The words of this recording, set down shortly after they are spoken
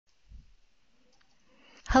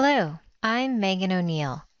Hello, I'm Megan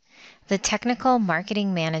O'Neill, the Technical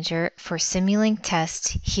Marketing Manager for Simulink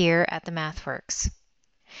Test here at the MathWorks.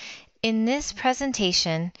 In this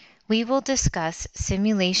presentation, we will discuss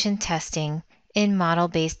simulation testing in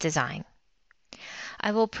model-based design.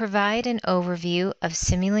 I will provide an overview of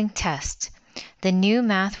Simulink Test, the new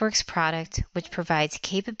MathWorks product which provides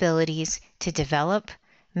capabilities to develop,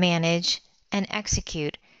 manage, and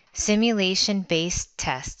execute simulation-based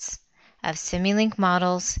tests of Simulink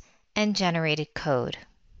models and generated code.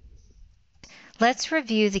 Let's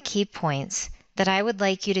review the key points that I would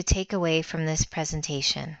like you to take away from this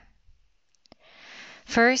presentation.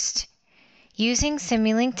 First, using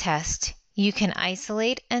Simulink Test, you can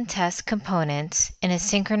isolate and test components in a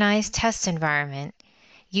synchronized test environment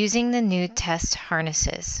using the new test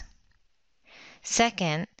harnesses.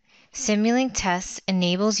 Second, Simulink Test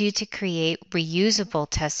enables you to create reusable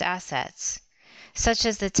test assets, such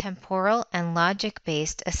as the temporal and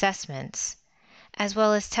logic-based assessments, as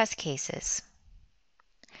well as test cases.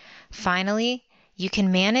 Finally, you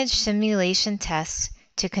can manage simulation tests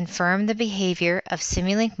to confirm the behavior of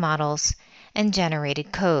Simulink models and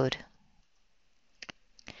generated code.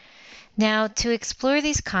 Now, to explore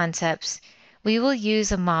these concepts, we will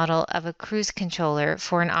use a model of a cruise controller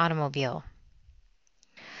for an automobile.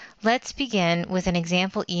 Let's begin with an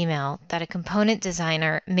example email that a component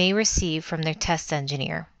designer may receive from their test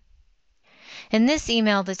engineer. In this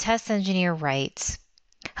email, the test engineer writes,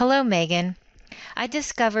 "Hello, Megan. I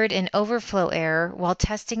discovered an overflow error while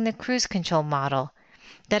testing the cruise control model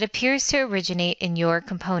that appears to originate in your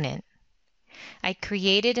component. I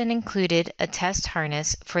created and included a test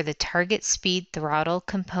harness for the target speed throttle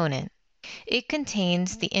component. It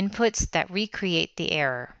contains the inputs that recreate the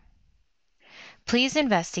error. Please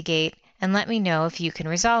investigate and let me know if you can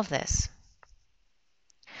resolve this."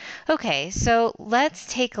 Okay, so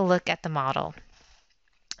let's take a look at the model.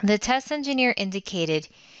 The test engineer indicated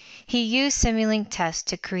he used Simulink Test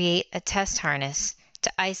to create a test harness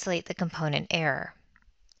to isolate the component error.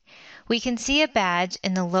 We can see a badge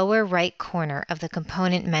in the lower right corner of the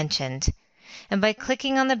component mentioned, and by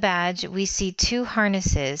clicking on the badge, we see two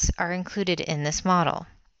harnesses are included in this model.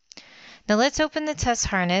 Now let's open the test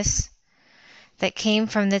harness that came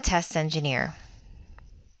from the test engineer.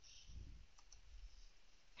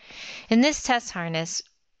 In this test harness,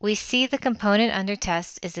 we see the component under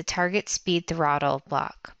test is the target speed throttle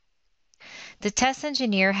block. The test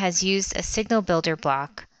engineer has used a signal builder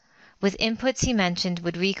block with inputs he mentioned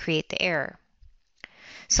would recreate the error.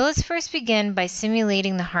 So let's first begin by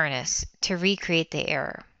simulating the harness to recreate the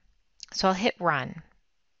error. So I'll hit run.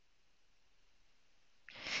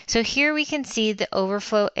 So here we can see the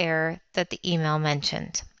overflow error that the email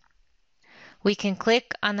mentioned. We can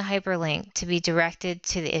click on the hyperlink to be directed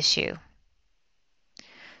to the issue.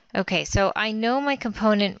 Okay, so I know my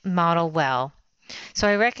component model well, so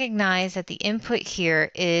I recognize that the input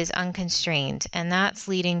here is unconstrained, and that's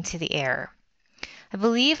leading to the error. I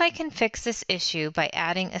believe I can fix this issue by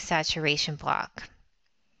adding a saturation block.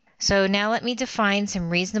 So now let me define some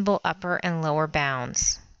reasonable upper and lower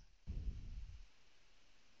bounds.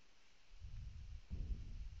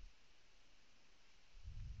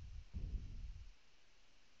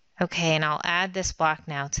 Okay, and I'll add this block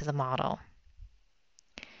now to the model.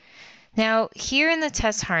 Now, here in the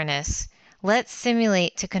test harness, let's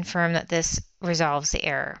simulate to confirm that this resolves the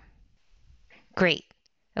error. Great.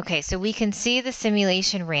 Okay, so we can see the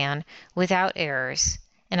simulation ran without errors,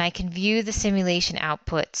 and I can view the simulation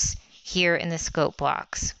outputs here in the scope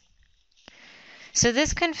blocks. So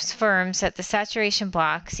this confirms that the saturation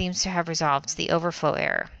block seems to have resolved the overflow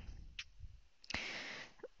error.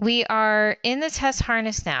 We are in the test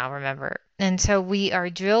harness now, remember, and so we are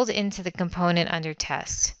drilled into the component under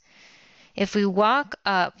test. If we walk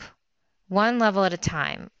up one level at a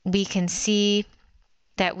time, we can see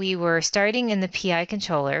that we were starting in the PI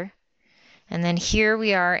controller, and then here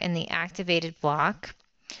we are in the activated block,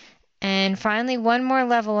 and finally one more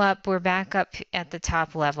level up, we're back up at the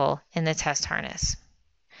top level in the test harness.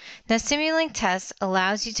 Now Simulink Test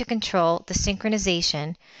allows you to control the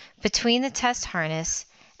synchronization between the test harness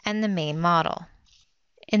and the main model.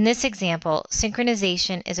 In this example,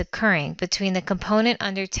 synchronization is occurring between the component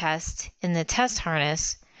under test in the test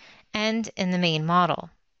harness and in the main model.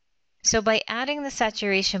 So by adding the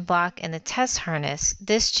saturation block in the test harness,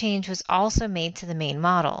 this change was also made to the main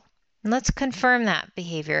model. And let's confirm that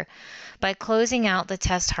behavior by closing out the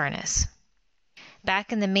test harness.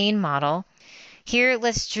 Back in the main model, here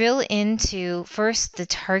let's drill into first the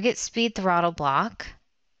target speed throttle block,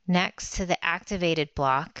 next to the activated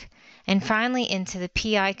block, and finally into the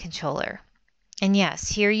PI controller. And yes,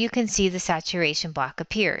 here you can see the saturation block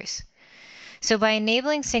appears. So by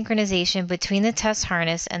enabling synchronization between the test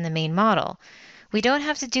harness and the main model, we don't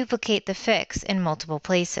have to duplicate the fix in multiple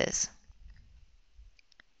places.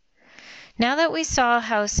 Now that we saw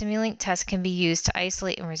how Simulink Test can be used to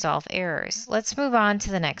isolate and resolve errors, let's move on to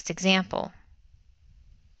the next example.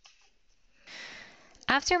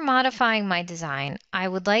 After modifying my design, I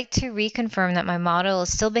would like to reconfirm that my model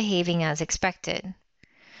is still behaving as expected.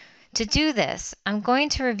 To do this, I'm going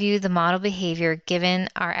to review the model behavior given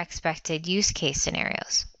our expected use case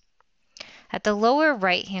scenarios. At the lower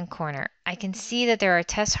right-hand corner, I can see that there are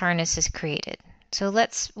test harnesses created. So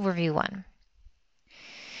let's review one.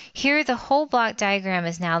 Here, the whole block diagram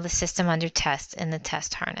is now the system under test in the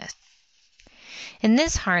test harness. In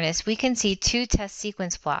this harness, we can see two test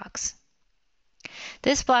sequence blocks.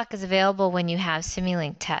 This block is available when you have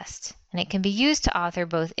Simulink Test, and it can be used to author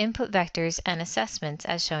both input vectors and assessments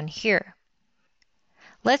as shown here.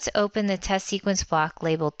 Let's open the test sequence block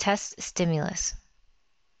labeled Test Stimulus.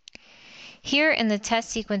 Here in the test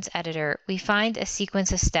sequence editor, we find a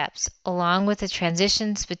sequence of steps along with the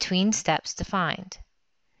transitions between steps defined.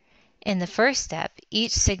 In the first step,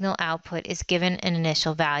 each signal output is given an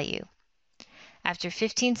initial value. After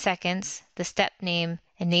 15 seconds, the step name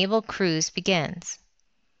Enable Cruise begins.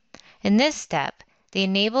 In this step, the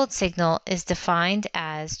enabled signal is defined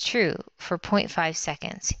as true for 0.5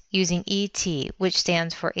 seconds using ET, which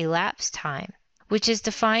stands for elapsed time, which is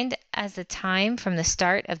defined as the time from the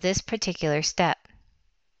start of this particular step.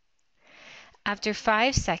 After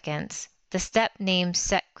 5 seconds, the step named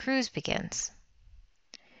Set Cruise begins.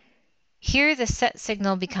 Here the set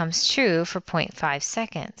signal becomes true for 0.5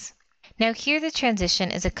 seconds. Now here the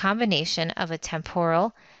transition is a combination of a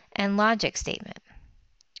temporal and logic statement.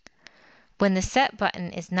 When the set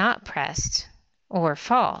button is not pressed, or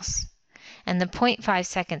false, and the 0.5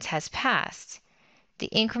 seconds has passed, the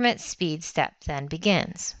increment speed step then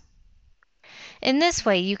begins. In this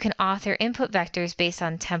way, you can author input vectors based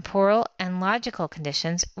on temporal and logical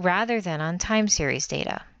conditions rather than on time series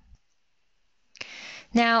data.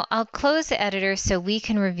 Now I'll close the editor so we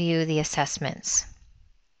can review the assessments.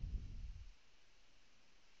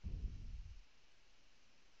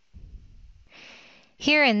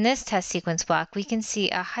 Here in this test sequence block, we can see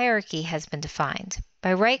a hierarchy has been defined.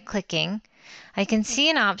 By right-clicking, I can see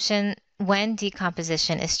an option when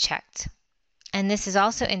decomposition is checked. And this is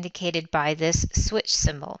also indicated by this switch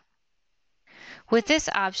symbol. With this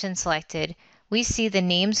option selected, we see the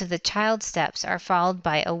names of the child steps are followed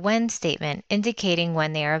by a when statement indicating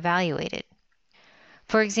when they are evaluated.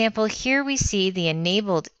 For example, here we see the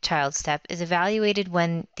enabled child step is evaluated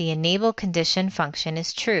when the enable condition function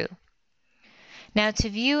is true. Now to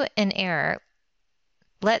view an error,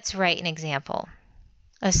 let's write an example.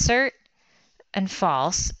 Assert and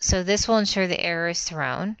false, so this will ensure the error is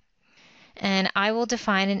thrown, and I will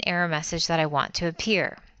define an error message that I want to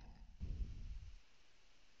appear.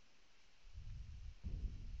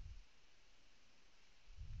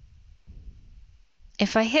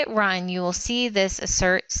 If I hit run, you will see this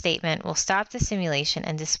assert statement will stop the simulation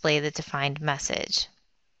and display the defined message.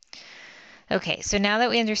 Okay, so now that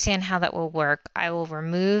we understand how that will work, I will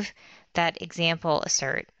remove that example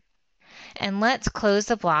assert. And let's close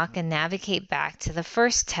the block and navigate back to the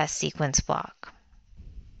first test sequence block.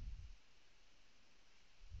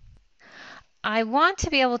 I want to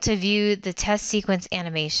be able to view the test sequence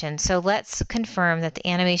animation, so let's confirm that the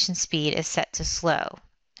animation speed is set to slow.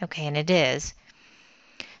 Okay, and it is.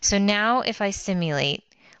 So now if I simulate,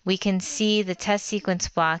 we can see the test sequence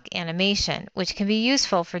block animation, which can be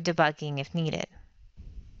useful for debugging if needed.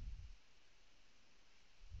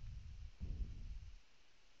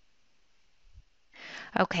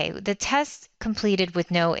 Okay, the test completed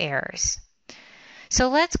with no errors. So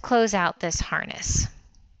let's close out this harness.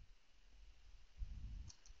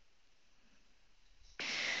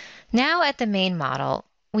 Now at the main model,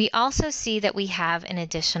 we also see that we have an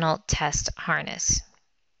additional test harness.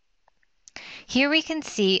 Here we can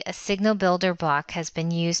see a signal builder block has been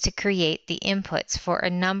used to create the inputs for a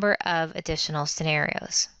number of additional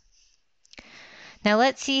scenarios. Now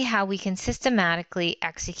let's see how we can systematically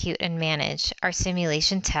execute and manage our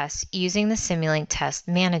simulation tests using the Simulink Test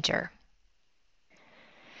Manager.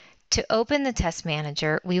 To open the Test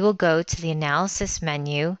Manager, we will go to the Analysis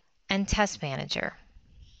menu and Test Manager.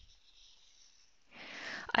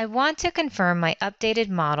 I want to confirm my updated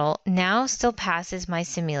model now still passes my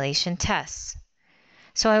simulation tests.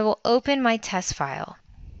 So I will open my test file.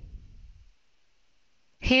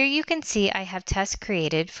 Here you can see I have tests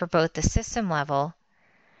created for both the system level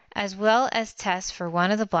as well as tests for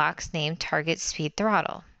one of the blocks named Target Speed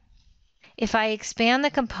Throttle. If I expand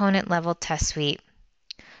the component level test suite,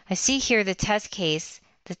 I see here the test case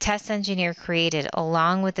the test engineer created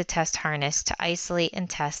along with the test harness to isolate and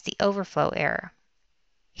test the overflow error.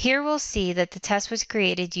 Here we'll see that the test was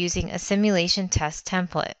created using a simulation test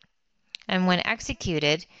template, and when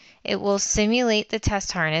executed, it will simulate the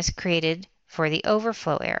test harness created for the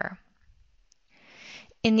overflow error.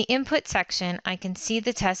 In the input section, I can see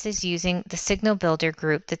the test is using the signal builder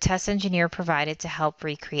group the test engineer provided to help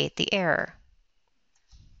recreate the error.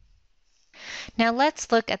 Now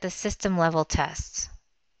let's look at the system level tests.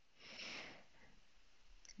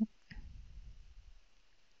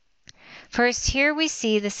 First, here we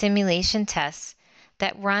see the simulation test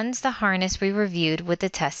that runs the harness we reviewed with the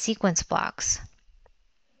test sequence blocks.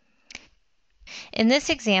 In this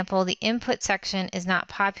example, the input section is not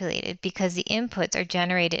populated because the inputs are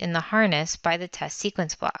generated in the harness by the test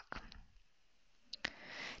sequence block.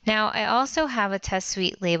 Now, I also have a test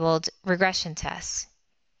suite labeled Regression Tests.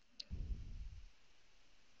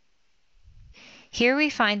 Here we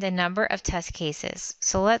find a number of test cases,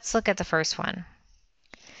 so let's look at the first one.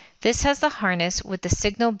 This has the harness with the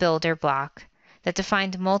signal builder block that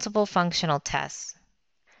defined multiple functional tests.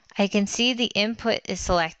 I can see the input is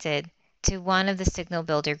selected to one of the signal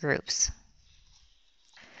builder groups.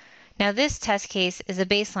 Now this test case is a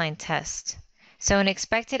baseline test, so an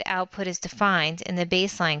expected output is defined in the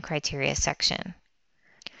baseline criteria section.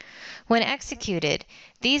 When executed,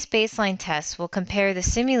 these baseline tests will compare the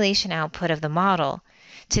simulation output of the model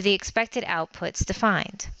to the expected outputs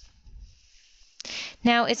defined.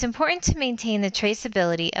 Now it's important to maintain the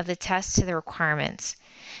traceability of the test to the requirements,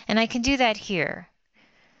 and I can do that here.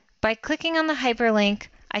 By clicking on the hyperlink,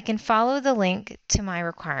 I can follow the link to my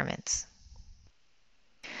requirements.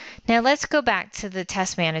 Now let's go back to the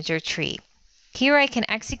test manager tree. Here I can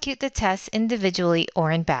execute the tests individually or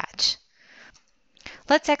in batch.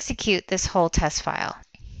 Let's execute this whole test file.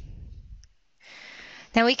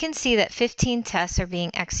 Now we can see that 15 tests are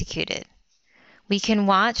being executed. We can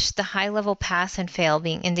watch the high-level pass and fail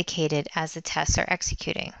being indicated as the tests are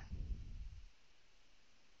executing.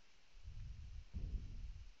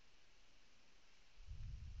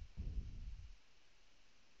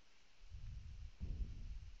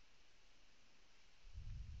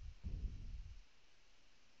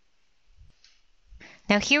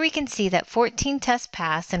 Now here we can see that 14 tests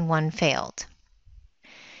passed and 1 failed.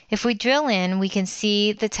 If we drill in, we can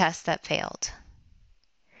see the tests that failed.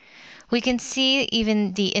 We can see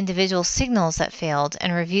even the individual signals that failed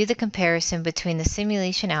and review the comparison between the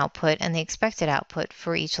simulation output and the expected output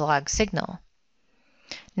for each log signal.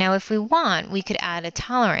 Now if we want, we could add a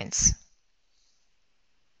tolerance.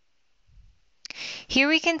 Here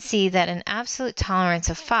we can see that an absolute tolerance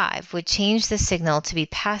of 5 would change the signal to be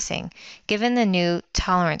passing given the new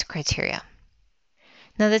tolerance criteria.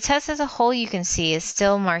 Now the test as a whole, you can see, is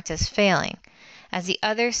still marked as failing, as the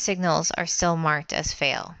other signals are still marked as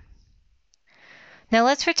fail. Now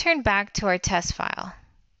let's return back to our test file.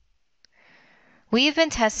 We have been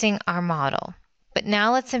testing our model, but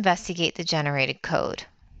now let's investigate the generated code.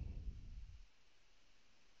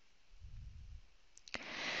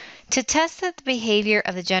 To test that the behavior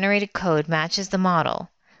of the generated code matches the model,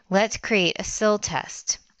 let's create a SIL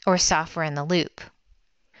test, or software in the loop.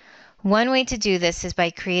 One way to do this is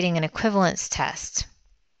by creating an equivalence test.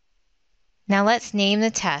 Now let's name the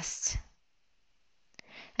test,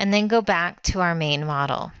 and then go back to our main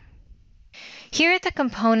model. Here at the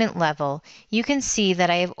component level, you can see that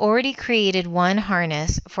I have already created one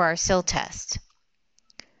harness for our SIL test.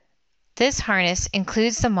 This harness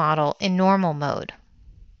includes the model in normal mode.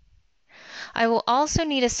 I will also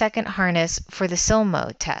need a second harness for the SIL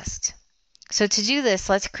mode test. So to do this,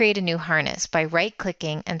 let's create a new harness by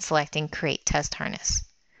right-clicking and selecting Create Test Harness.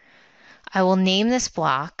 I will name this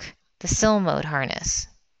block the SIL mode harness.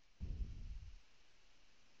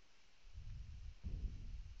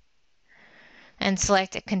 And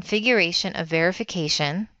select a configuration of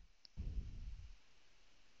verification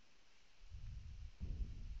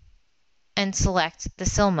and select the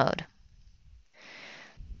SIL mode.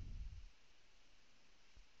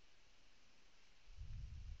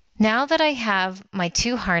 Now that I have my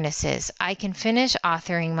two harnesses, I can finish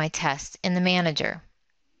authoring my test in the manager.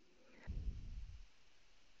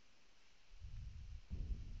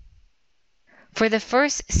 For the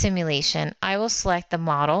first simulation, I will select the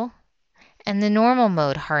model and the normal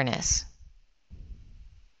mode harness.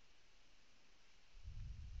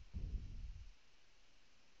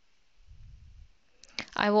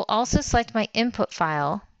 I will also select my input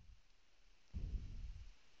file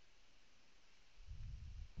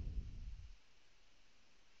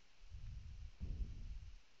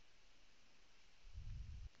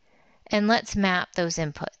and let's map those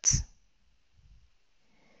inputs.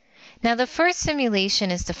 Now the first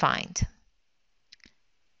simulation is defined.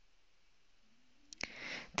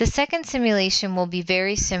 The second simulation will be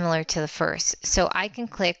very similar to the first, so I can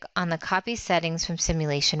click on the Copy Settings from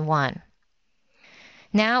Simulation 1.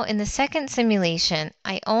 Now in the second simulation,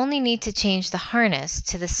 I only need to change the harness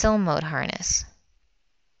to the SIL mode harness.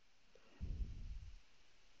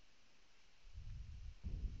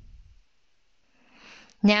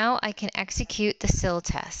 Now I can execute the SIL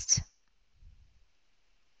test.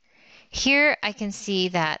 Here I can see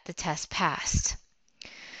that the test passed.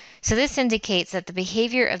 So this indicates that the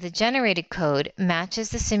behavior of the generated code matches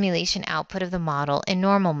the simulation output of the model in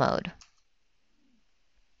normal mode.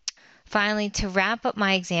 Finally, to wrap up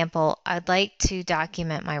my example, I'd like to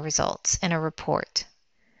document my results in a report.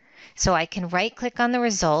 So I can right-click on the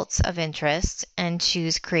results of interest and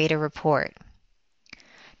choose Create a Report.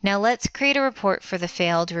 Now let's create a report for the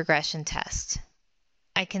failed regression test.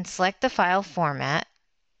 I can select the file format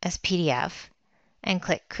as PDF and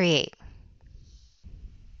click Create.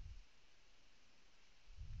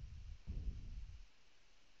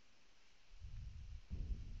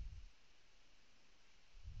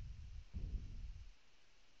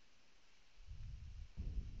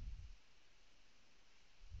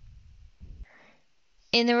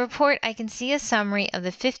 In the report, I can see a summary of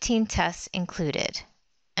the 15 tests included,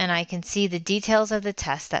 and I can see the details of the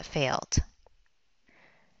tests that failed.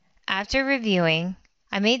 After reviewing,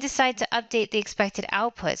 I may decide to update the expected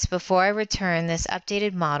outputs before I return this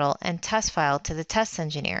updated model and test file to the test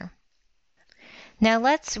engineer. Now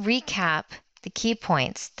let's recap the key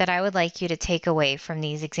points that I would like you to take away from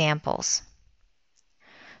these examples.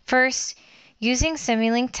 First, using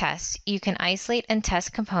Simulink Test, you can isolate and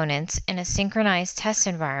test components in a synchronized test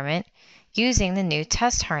environment using the new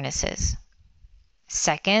test harnesses.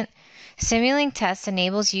 Second, Simulink Test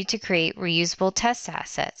enables you to create reusable test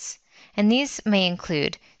assets, and these may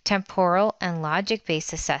include temporal and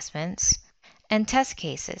logic-based assessments and test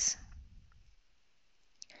cases.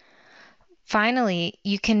 Finally,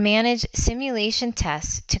 you can manage simulation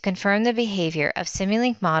tests to confirm the behavior of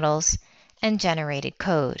Simulink models and generated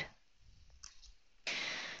code.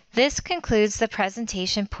 This concludes the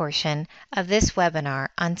presentation portion of this webinar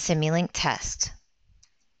on Simulink Test.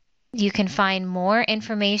 You can find more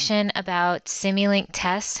information about Simulink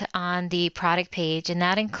Test on the product page, and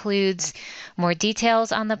that includes more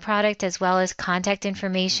details on the product as well as contact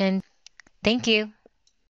information. Thank you.